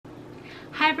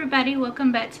Hi everybody,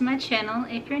 welcome back to my channel.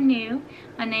 If you're new,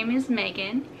 my name is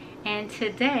Megan, and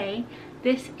today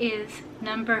this is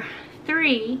number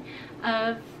 3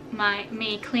 of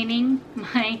me cleaning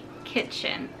my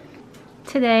kitchen.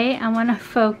 Today I want to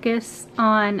focus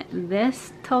on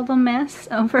this total mess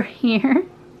over here.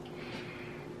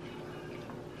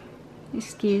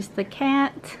 Excuse the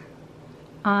cat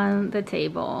on the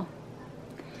table.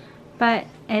 But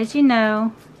as you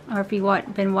know, or if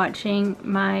you've been watching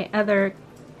my other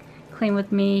Clean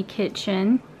With Me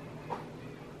kitchen,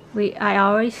 I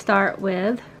always start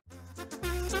with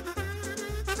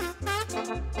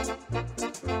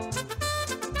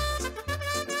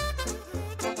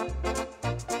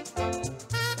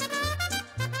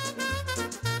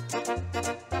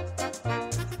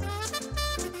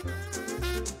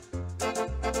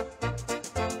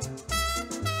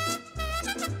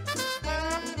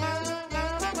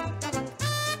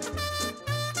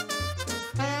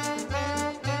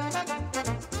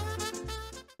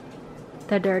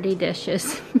the dirty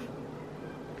dishes.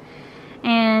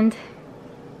 And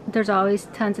there's always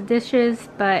tons of dishes,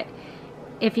 but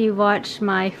if you watch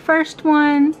my first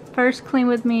Clean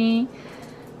With Me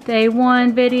Day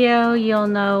 1 video, you'll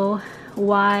know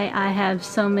why I have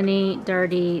so many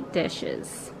dirty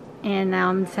dishes. And now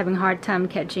I'm just having a hard time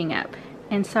catching up.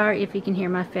 And sorry if you can hear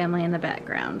my family in the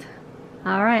background.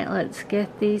 Alright, let's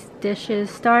get these dishes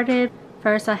started.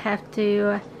 First I have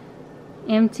to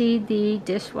empty the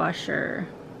dishwasher.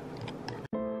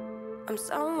 I'm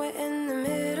somewhere in the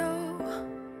middle,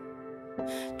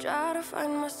 try to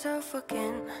find myself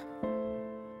again,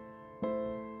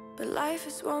 but life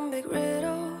is one big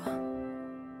riddle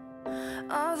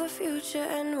of the future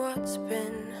and what's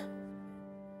been.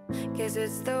 Guess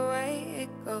it's the way it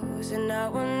goes, and I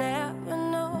will never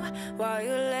know why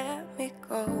you let me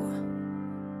go.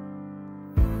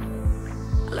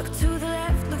 Look to the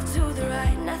left, look to the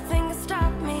right, nothing can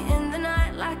stop me in the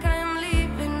night, like I am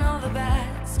leaving all the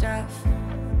bad stuff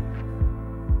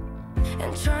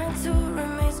and trying to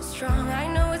remain so strong. I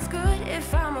know it's good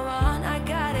if I'm alone. I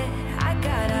got it, I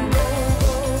gotta go,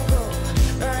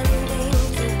 running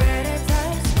to better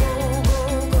times. Go,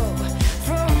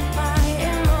 from my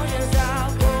emotions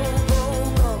I'll go,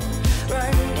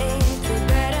 running to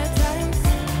better times,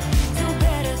 to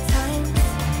better times,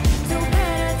 to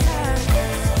better times.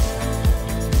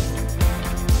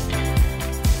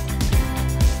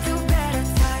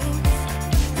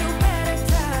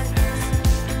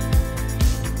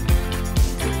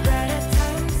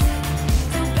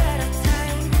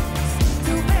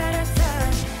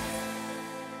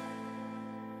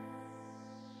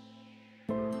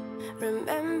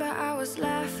 Remember I was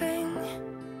laughing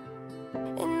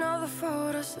in all the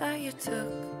photos that you took,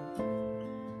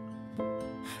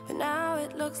 but now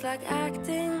it looks like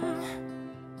acting,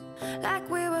 like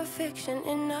we were fiction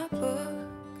in a book.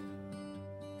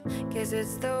 Guess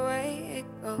it's the way it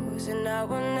goes, and I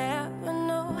will never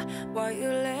know why you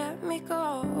let me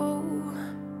go.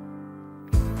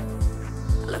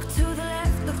 Look to the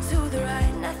left, look to the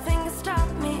right, nothing can stop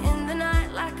me in the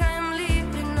night, like I am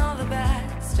leaving all the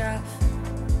bad stuff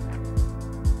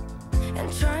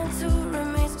and trying to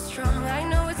remain so strong. I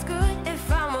know it's good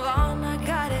if I'm alone. I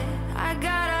got it, I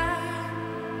gotta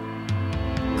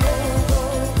go,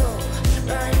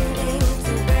 running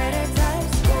to better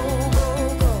times. Go,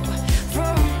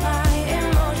 from my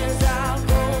emotions I'll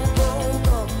go,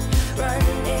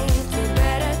 running to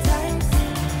better times,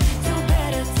 to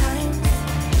better times,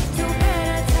 to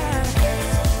better times,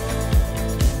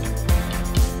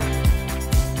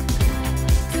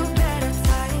 to better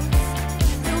times,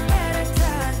 to better times, to better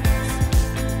times,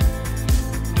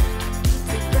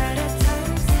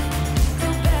 to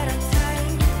better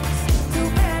times, to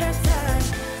better times.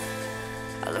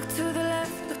 I look to the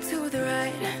left, look to the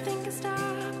right, nothing can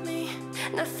stop me,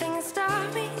 nothing can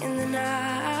stop me in the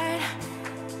night.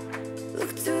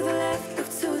 Look to the left, look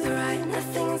to the right,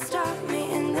 nothing can stop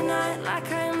me in the night,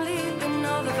 like I am leaving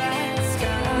all the bad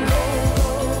stuff.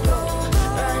 Go,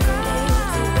 running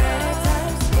to better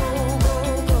times. Go,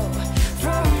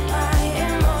 from my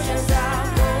emotions I'll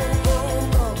go,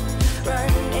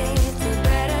 running to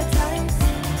better times,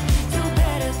 to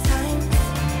better times,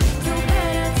 to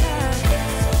better times,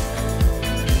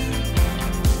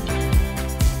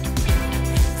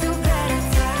 to better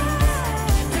times,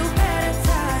 to better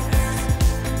times,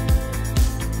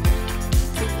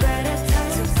 to better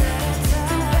times,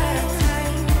 to better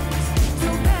times, to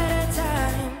better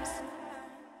times.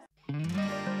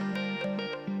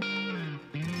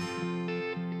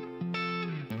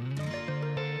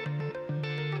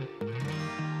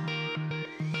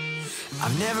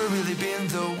 I've never really been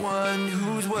the one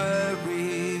who's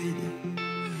worried,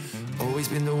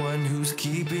 always been the one who's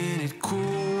keeping it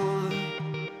cool.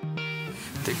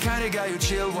 The kind of guy who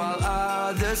chill while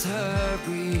others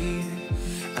hurry.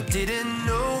 I didn't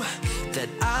know that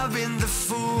I've been the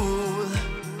fool.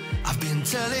 I've been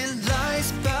telling lies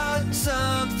about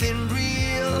something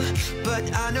real, but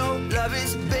I know love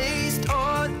is based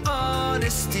on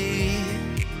honesty.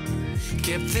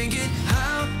 Kept thinking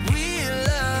how real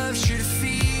love should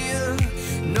feel,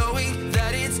 knowing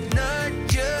that it's not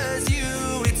just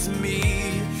you, it's me.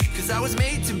 'Cause I was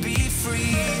made to be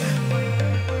free.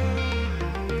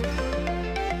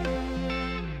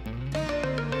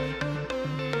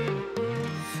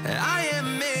 I am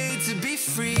made to be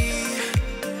free.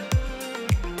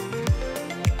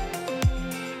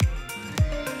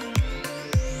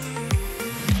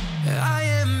 I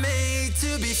am made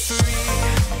to be free.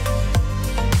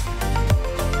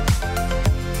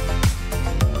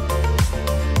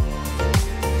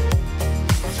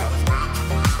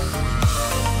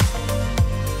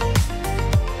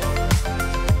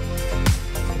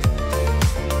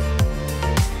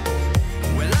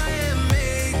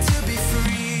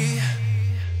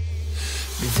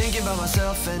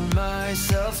 Myself and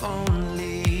myself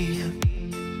only.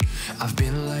 I've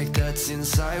been like that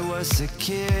since I was a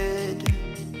kid.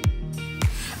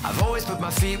 I've always put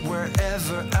my feet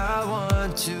wherever I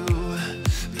want to.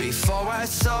 Before I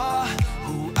saw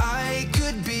who I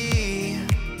could be,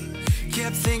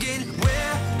 kept thinking,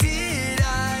 where did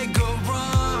I go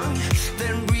wrong?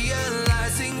 Then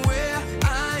realizing where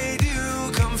I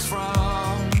do come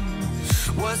from.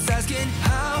 Was asking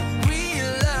how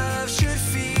real love should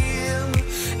feel,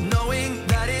 knowing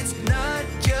that it's not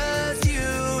just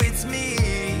you, it's me.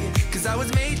 'Cause I was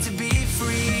made to be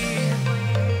free.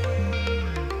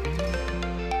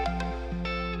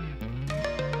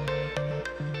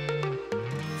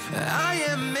 I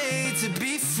am made to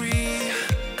be free.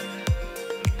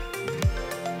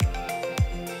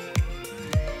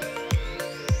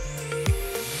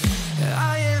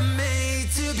 I am made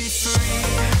to be free.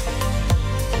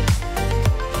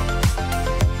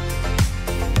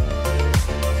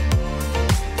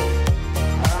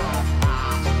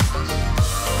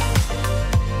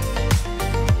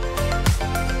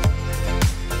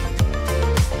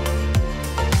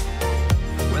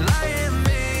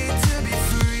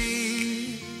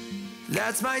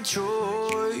 That's my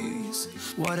choice,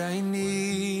 what I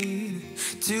need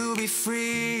to be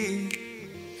free.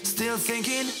 Still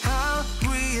thinking how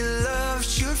real love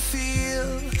should feel,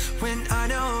 when I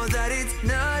know that it's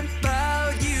not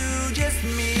about you, just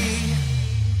me.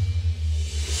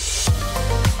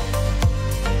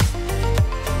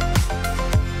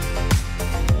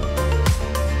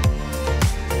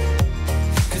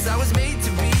 Cause I was made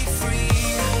to be free.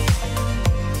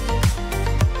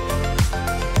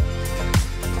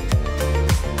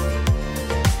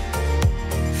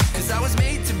 I was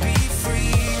made to be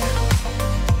free.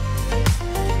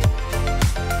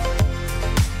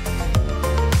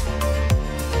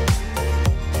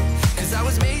 Cause I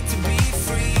was made to be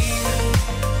free.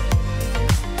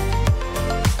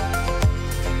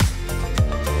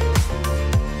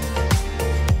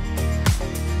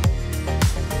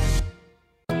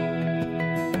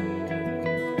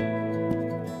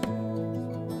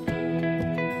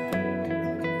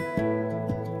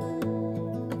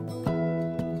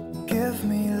 Give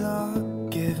me love,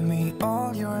 give me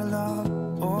all your love,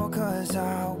 oh, 'cause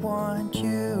I want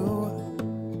you.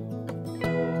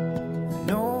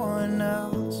 No one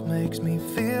else makes me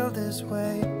feel this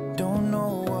way, don't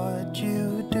know what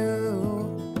you do.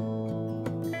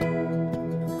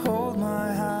 Hold my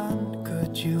hand,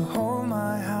 could you hold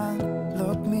my hand,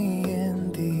 look me in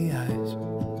the eyes.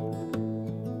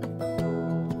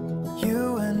 You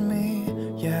and me,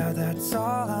 yeah, that's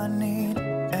all I need,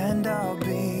 and I'll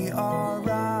be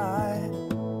alright.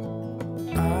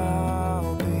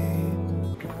 I'll be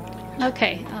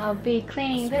Okay, I'll be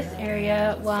cleaning this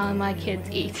area while my kids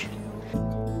eat.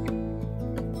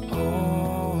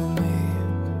 hold me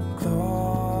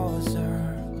closer.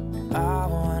 I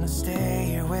wanna stay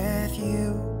here with you.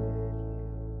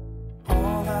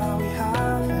 All that we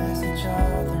have is each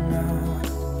other now.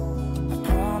 I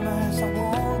promise I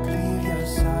won't leave your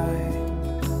side.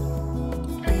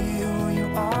 Be who you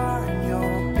are and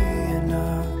you'll be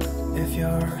enough. If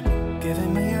you're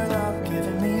giving me your love,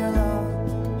 giving me your love.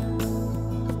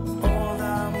 All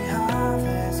that we have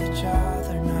is each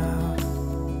other now.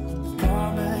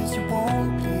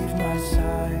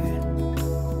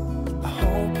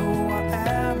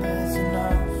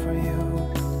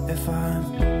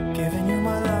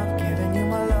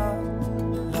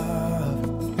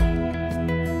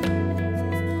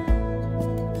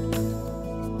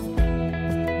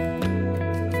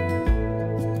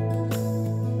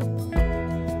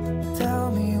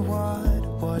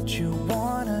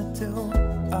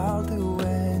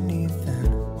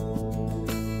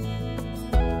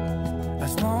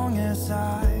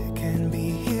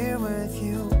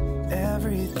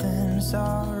 it's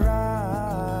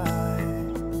alright.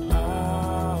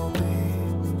 I'll be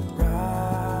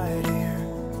right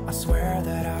here. I swear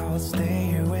that I'll stay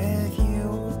here with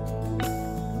you.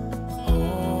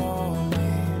 Hold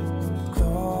me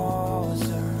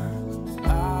closer.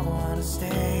 I wanna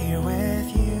stay here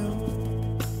with you.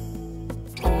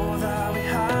 All that we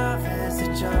have is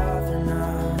each other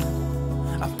now.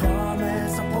 I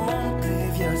promise I won't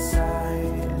leave your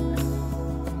side.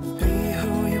 Be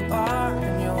who you are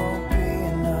and you'll be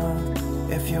enough.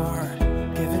 If you're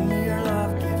giving me your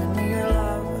love, giving me your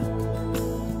love.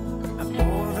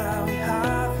 All that we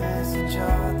have is each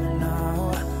other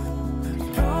now. I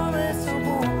promise I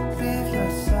won't leave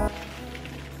your side.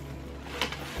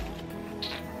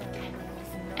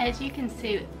 As you can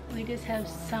see, we just have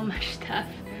so much stuff.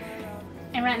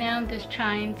 And right now I'm just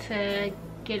trying to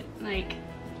get like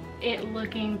it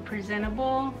looking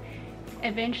presentable.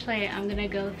 Eventually I'm gonna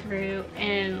go through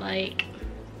and like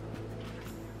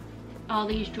all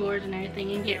these drawers and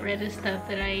everything and get rid of stuff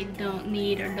that I don't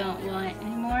need or don't want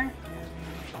anymore.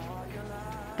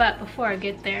 But before I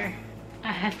get there,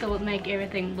 I have to make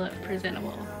everything look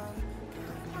presentable.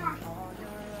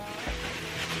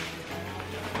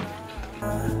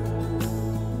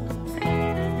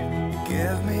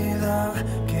 Give me love,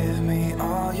 give me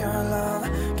all your love,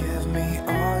 give me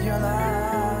all your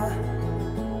love.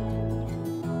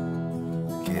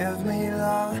 Give me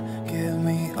love, give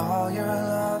me all your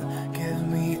love, give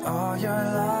me all your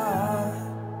love.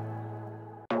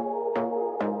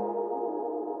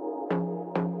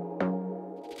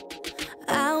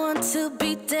 I want to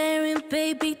be daring,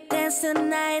 baby, dance the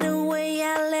night away.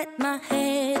 I let my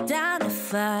head down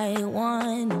if I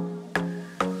want.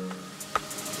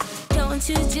 Don't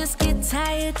you just get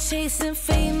tired chasing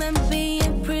fame and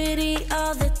being pretty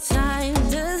all the time?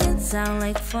 Doesn't sound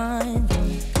like fun.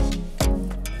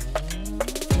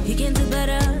 You can do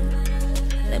better.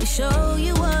 Let me show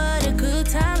you what a good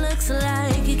time looks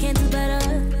like. You can do better,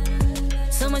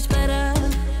 so much better.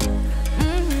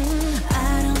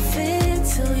 I don't fit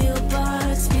into your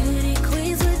box. Beauty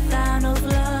queens without no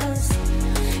flaws.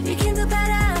 You can do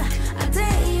better. I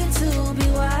dare you to be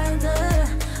wilder.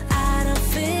 I don't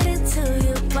fit into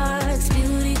your box.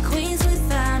 Beauty queens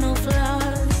without no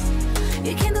flaws.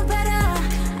 You can do better.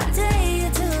 I dare you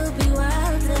to be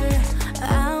wilder.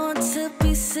 I want to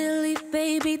be silly,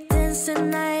 baby, dance the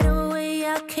night away.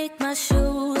 I'll kick my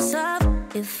shoes off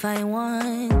if I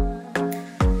want.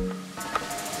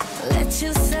 Let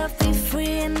yourself be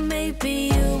free and maybe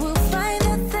you will find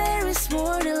that there is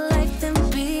more to life than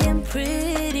being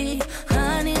pretty.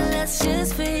 Honey, let's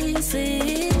just face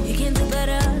it. You can do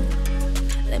better.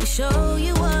 Let me show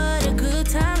you what a good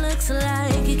time looks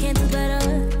like. You can do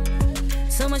better,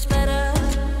 so much better.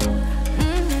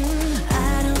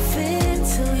 I don't fit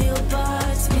into your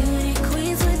box. Beauty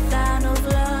queens without no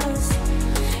flaws.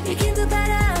 You can do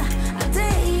better. I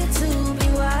dare you to be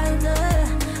wilder.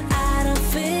 I don't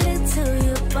fit into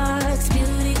your box.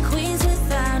 Beauty queens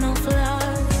without no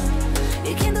flaws.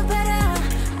 You can do better.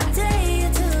 I dare you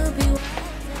to be wilder.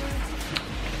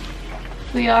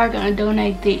 We are gonna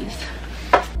donate these.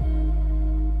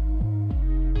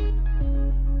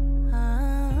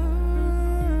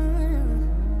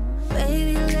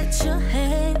 Baby, let your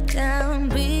head down,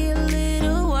 be a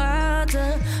little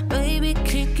wilder. Baby,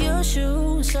 kick your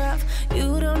shoes off.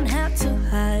 You don't have to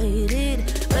hide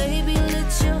it. Baby,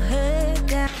 let your head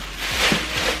down.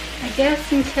 I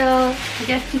guess until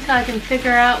I can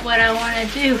figure out what I want to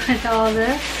do with all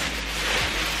this,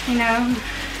 you know,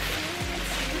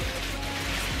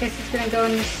 I guess it's gonna go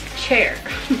in this chair.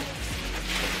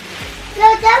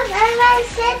 No, don't everybody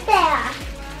sit there.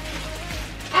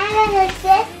 I'm gonna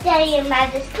sit there, Your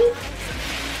Majesty.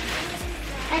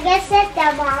 I gotta sit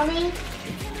there, Mommy.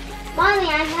 Mommy,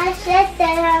 I'm gonna sit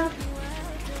there.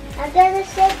 I'm gonna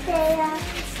sit there.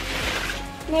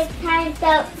 Next time,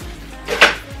 so.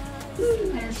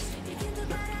 Yes.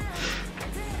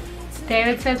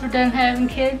 David says we're done having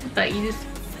kids, but you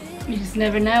just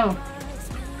never know.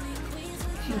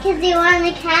 Because you on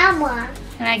the camera.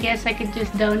 And I guess I could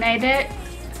just donate it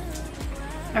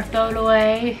or throw it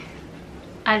away.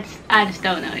 I just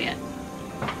don't know yet.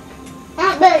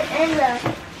 But in the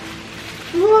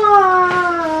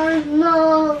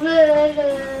no,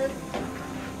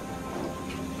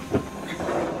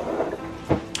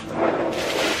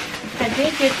 I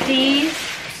did get these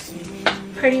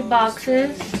pretty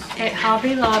boxes at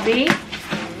Hobby Lobby.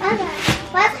 Okay.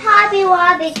 What's Hobby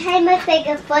Lobby? Can you make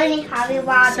a funny Hobby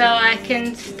Lobby? So I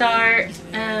can start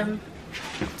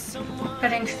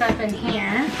putting stuff in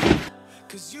here.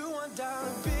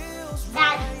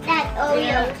 That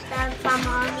Oreo stuff from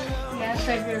Mommy. Yeah,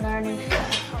 so if you're learning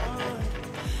stuff.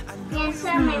 and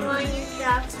some of my new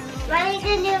stuff. What are you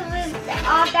gonna do with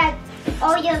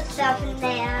all your stuff in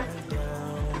there?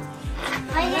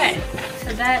 Okay,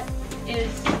 so that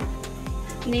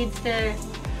needs to,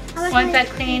 once I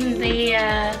clean the,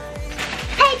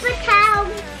 paper towel.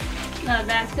 no,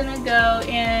 that's gonna go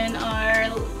in our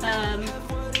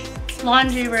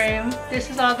laundry room. This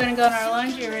is all gonna go in our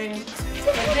laundry room.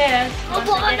 So this, once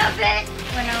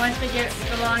we get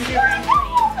the laundry room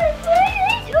clean.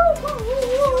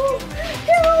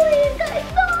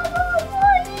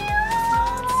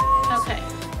 Okay.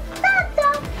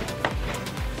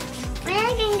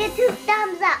 I can get 2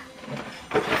 thumbs up.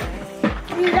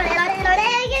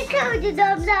 I get 2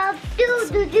 thumbs up. Do.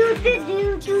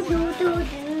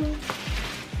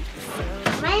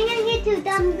 I can get 2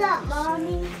 thumbs up,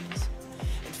 Mommy.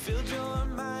 Filled your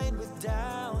mind with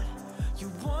doubt.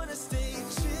 You wanna stay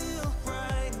chill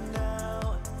right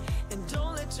now. And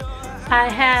don't let your I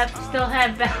still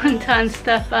have Valentine's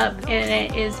stuff up, and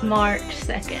it is March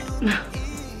 2nd.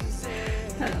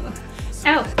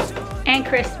 Oh, and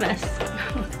Christmas.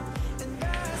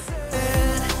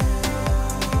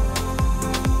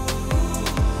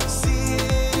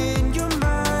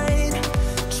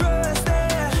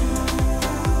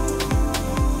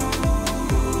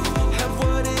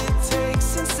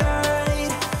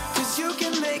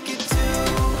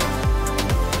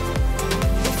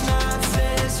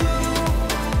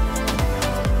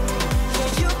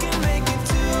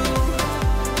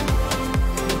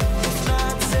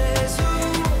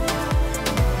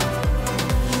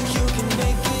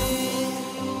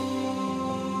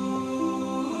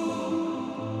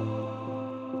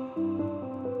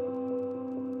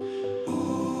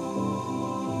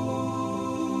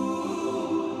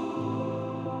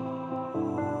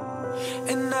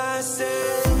 And I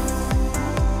said,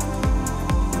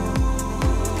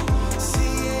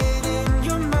 see it in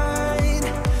your mind,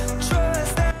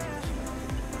 trust that.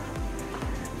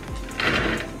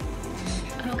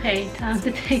 Okay, time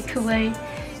to take away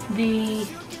the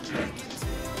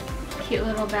cute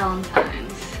little Valentines.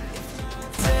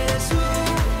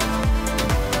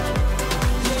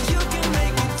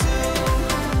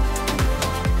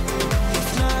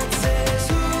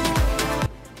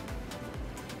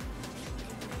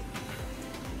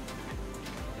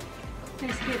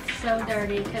 This gets so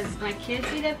dirty because my kids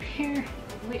eat up here,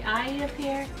 I eat up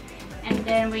here, and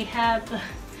then we have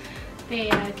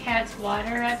the cat's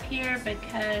water up here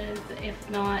because if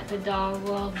not, the dog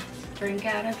will drink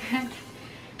out of it.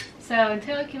 So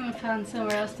until I can find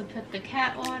somewhere else to put the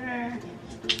cat water,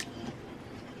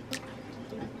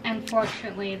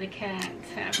 unfortunately the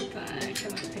cats have to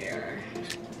come up here.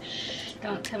 Shh,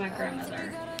 don't tell my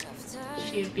grandmother.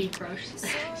 She would be gross.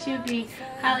 She would be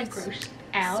highly grossed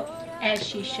out, as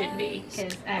she should be,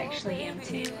 because I actually am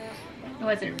too. It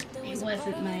wasn't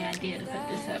my idea to put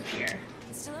this up here.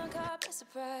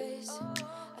 I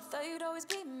thought you'd always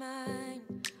be mine.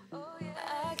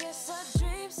 I guess our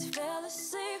dreams fell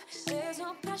asleep. There's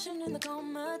no passion in the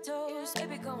comatose.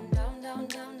 Baby going down, down,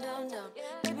 down, down, down.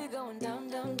 Baby going down,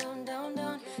 down, down, down,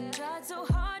 down. Tried so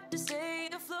hard to stay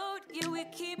afloat. Yeah, we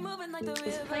keep moving like the river.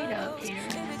 There's Play-Doh up here,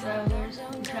 so there's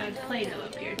dried Play-Doh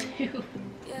up here too.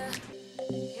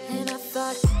 And I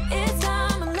thought, it's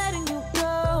time I'm letting you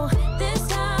go. This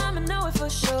time I know it for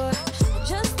sure.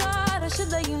 Just thought I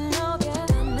should let you know. Yeah,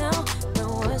 now,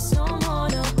 no words no more,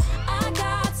 no. I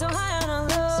got so high on a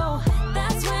low.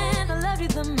 That's when I loved you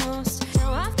the most.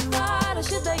 Now I thought I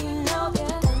should let you know.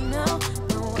 Yeah, now,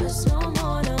 no words no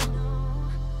more, no.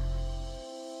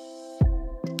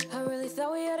 I really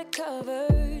thought we had it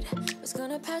covered. Was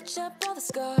gonna patch up all the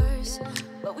scars,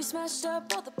 but we smashed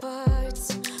up all the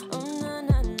parts. Oh, na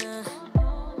na na.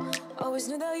 Always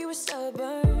knew that you were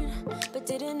stubborn, but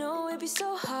didn't know it'd be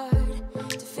so hard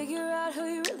to figure out who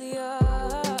you really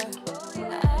are.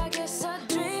 I guess our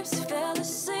dreams fell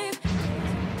asleep.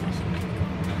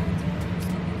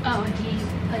 Oh, and he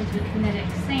plays with kinetic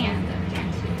sand up here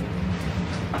too.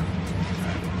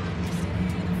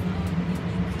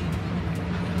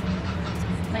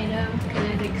 Play-Doh,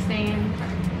 kinetic sand,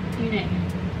 you name it.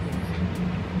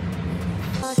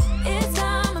 It's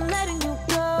time I'm letting you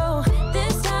go.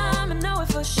 This time I know it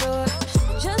for sure.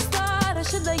 Just thought I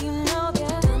should let you know.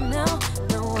 Yeah, now,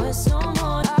 no words no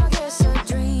more. I guess our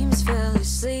dreams fell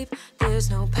asleep.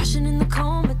 There's no passion in the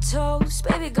comatose.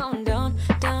 Baby going down,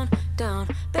 down, down.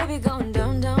 Baby going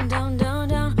down, down, down, down,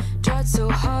 down. Tried so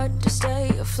hard to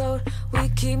stay afloat. We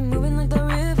keep moving like the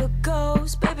river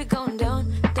goes. Baby going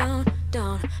down, down,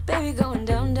 down. Baby going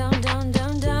down, down, down,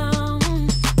 down, down.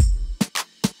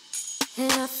 And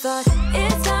I thought,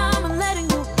 it's time I'm letting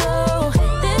you go.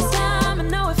 This time I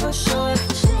know it for sure.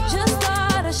 Just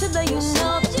thought I should let you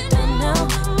know.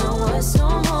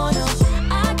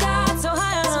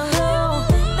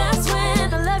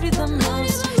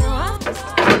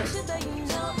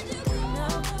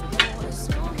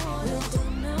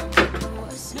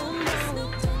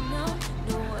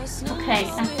 Okay,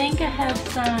 I think I have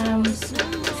some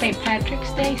St.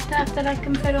 Patrick's Day stuff that I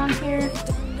can put on here.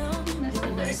 Let's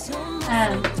do this.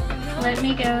 Let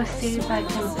me go see if I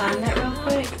can find that real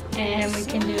quick, and we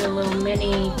can do a little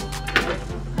mini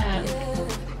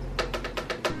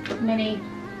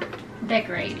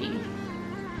decorating.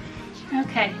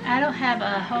 Okay, I don't have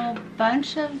a whole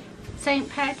bunch of St.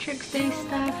 Patrick's Day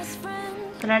stuff,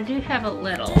 but I do have a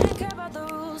little.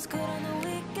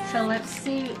 So let's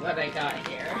see what I got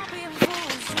here.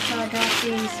 So I got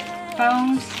these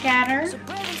foam scatter.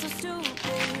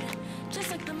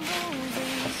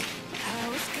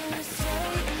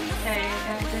 Okay, I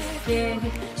got this big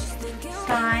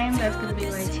sign. That's going to be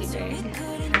way too big.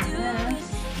 And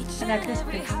this. I got this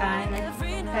big sign.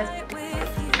 That's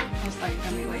most likely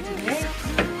going to be way too big.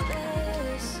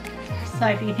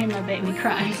 Sorry if you can hear my baby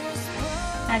crying.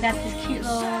 I got this cute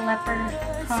little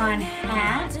leprechaun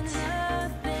hat.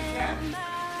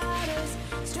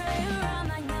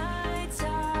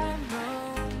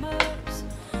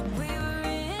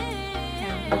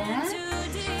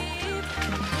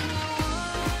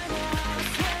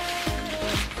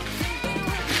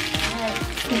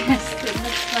 Yes, it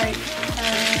looks like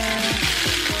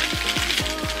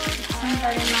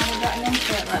somebody might have gotten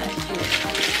into it last year.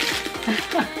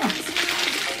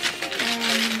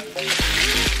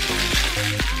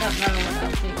 Don't know what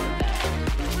I'll do with that,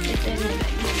 if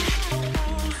anything.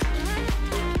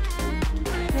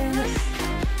 This,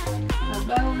 the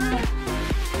bow,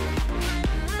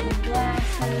 the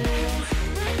glasses.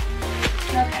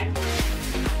 Okay.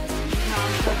 I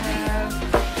also have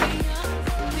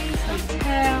some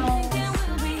towels and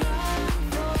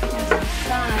some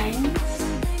signs.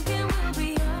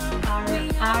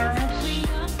 Irish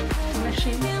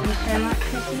wishes and shamrock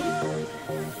cookies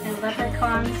and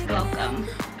leprechauns welcome.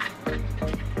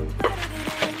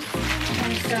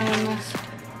 And some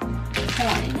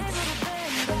coins.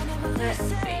 Let's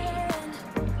see.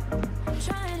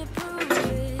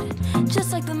 Just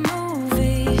like the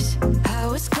movies, I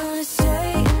was gonna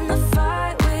stay in the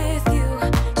fight with you.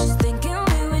 Just thinking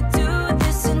we would do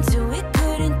this until we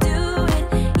couldn't do it.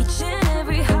 Each and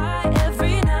every high,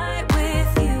 every night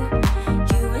with you.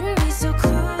 You and me so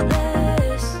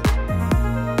clueless.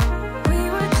 We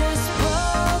were just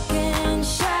broken,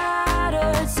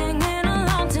 shattered, singing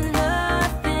along to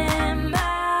nothing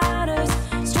matters.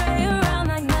 Stray around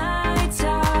like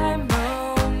nighttime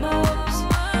momos.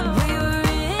 We were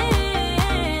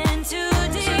in too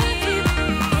deep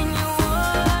in your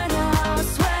worn out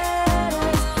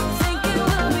sweaters, thinking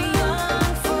we'll be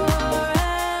young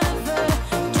forever.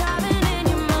 Driving in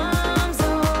your mom's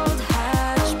old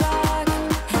hatchback,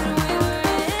 and we were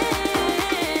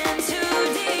in too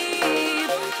deep.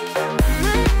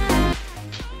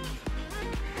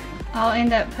 I'll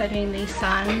end up putting these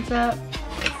signs up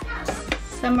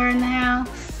somewhere in the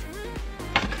house,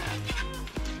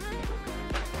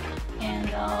 and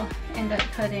I'll end up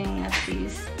putting up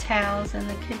these towels in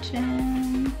the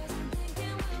kitchen.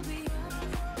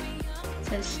 It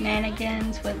says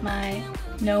shenanigans with my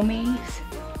gnomies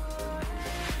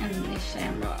and these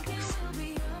shamrocks.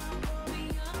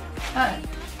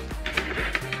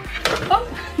 Oh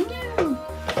no!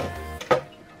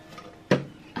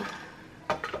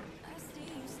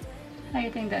 How do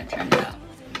you think that turned out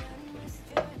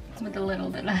with the little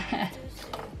that I had?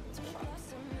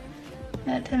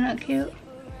 That turned out cute?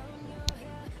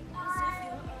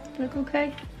 Look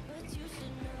okay?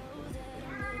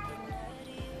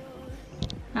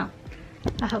 Oh,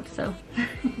 I hope so.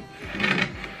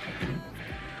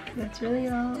 That's really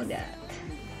all I got.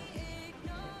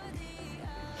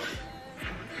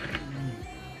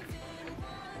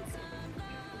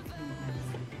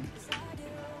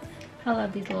 I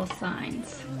love these little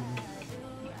signs.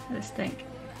 I just think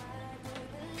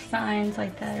signs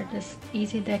like that are just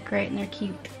easy to decorate and they're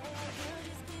cute.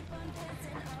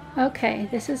 Okay,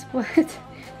 this is what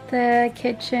the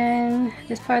kitchen,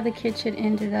 this part of the kitchen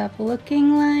ended up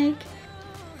looking like.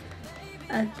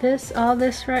 All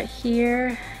this right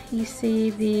here, you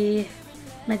see the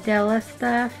Medela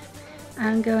stuff.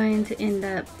 I'm going to end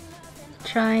up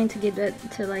trying to get it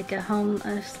to like a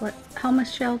homeless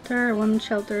shelter or women's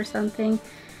shelter or something.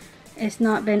 It's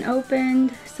not been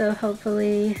opened, so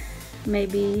hopefully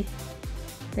maybe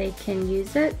they can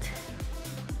use it.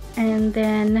 And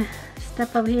then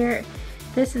stuff over here,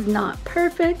 this is not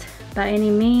perfect by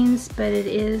any means, but it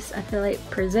is, I feel like,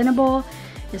 presentable.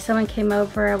 If someone came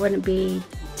over, I wouldn't be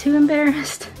too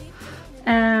embarrassed.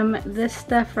 This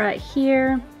stuff right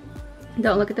here,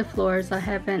 don't look at the floors. I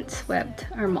haven't swept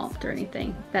or mopped or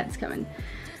anything. That's coming.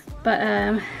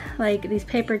 But like these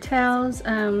paper towels,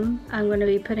 I'm going to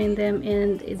be putting them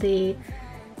in the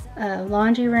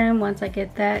laundry room once I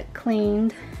get that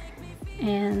cleaned.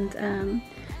 And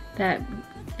that,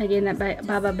 again, that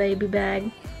Baba baby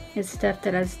bag is stuff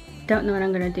that I don't know what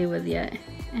I'm going to do with yet.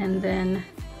 And then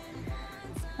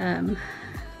I'm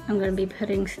going to be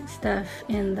putting stuff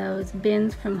in those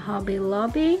bins from Hobby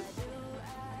Lobby.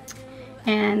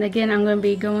 And again, I'm going to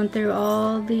be going through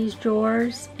all these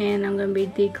drawers and I'm going to be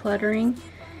decluttering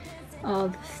all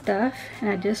the stuff. And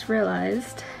I just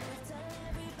realized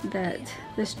that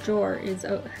this drawer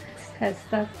has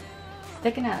stuff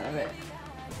sticking out of it.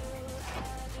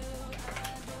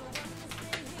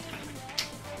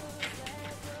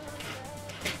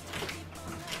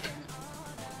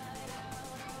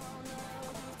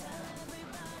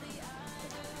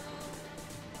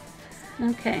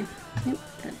 Okay, oop,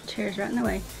 that chair's right in the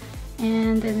way.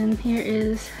 And then here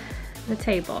is the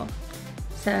table.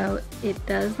 So it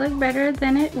does look better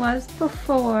than it was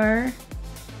before.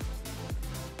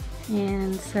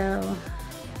 And so,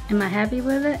 am I happy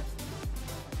with it?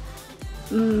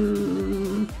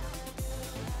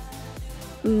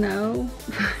 No.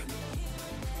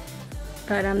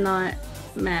 But I'm not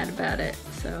mad about it,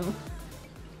 so.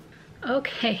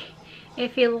 Okay,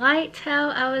 if you liked how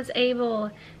I was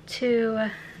able to,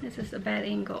 this is a bad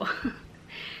angle.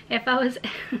 If I was,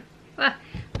 oh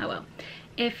well.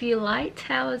 If you liked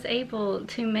how I was able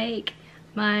to make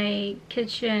my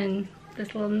kitchen,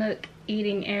 this little nook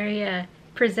eating area,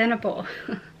 presentable,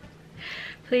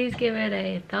 please give it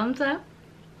a thumbs up,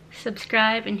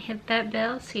 subscribe, and hit that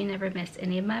bell so you never miss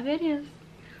any of my videos.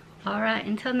 Alright,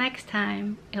 until next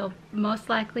time, it'll most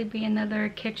likely be another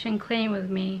kitchen clean with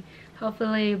me.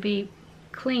 Hopefully it'll be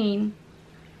clean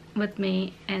with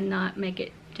me and not make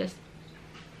it just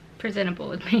presentable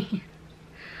with me.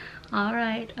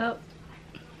 Alright, oh.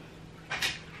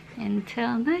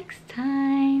 Until next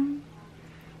time.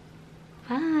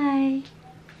 Bye.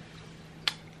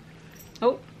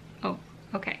 Oh,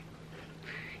 okay.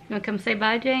 You wanna come say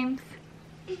bye, James?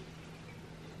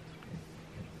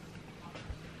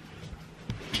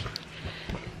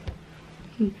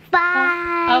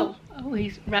 Bye. Oh,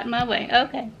 he's right my way.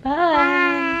 Okay,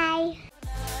 bye.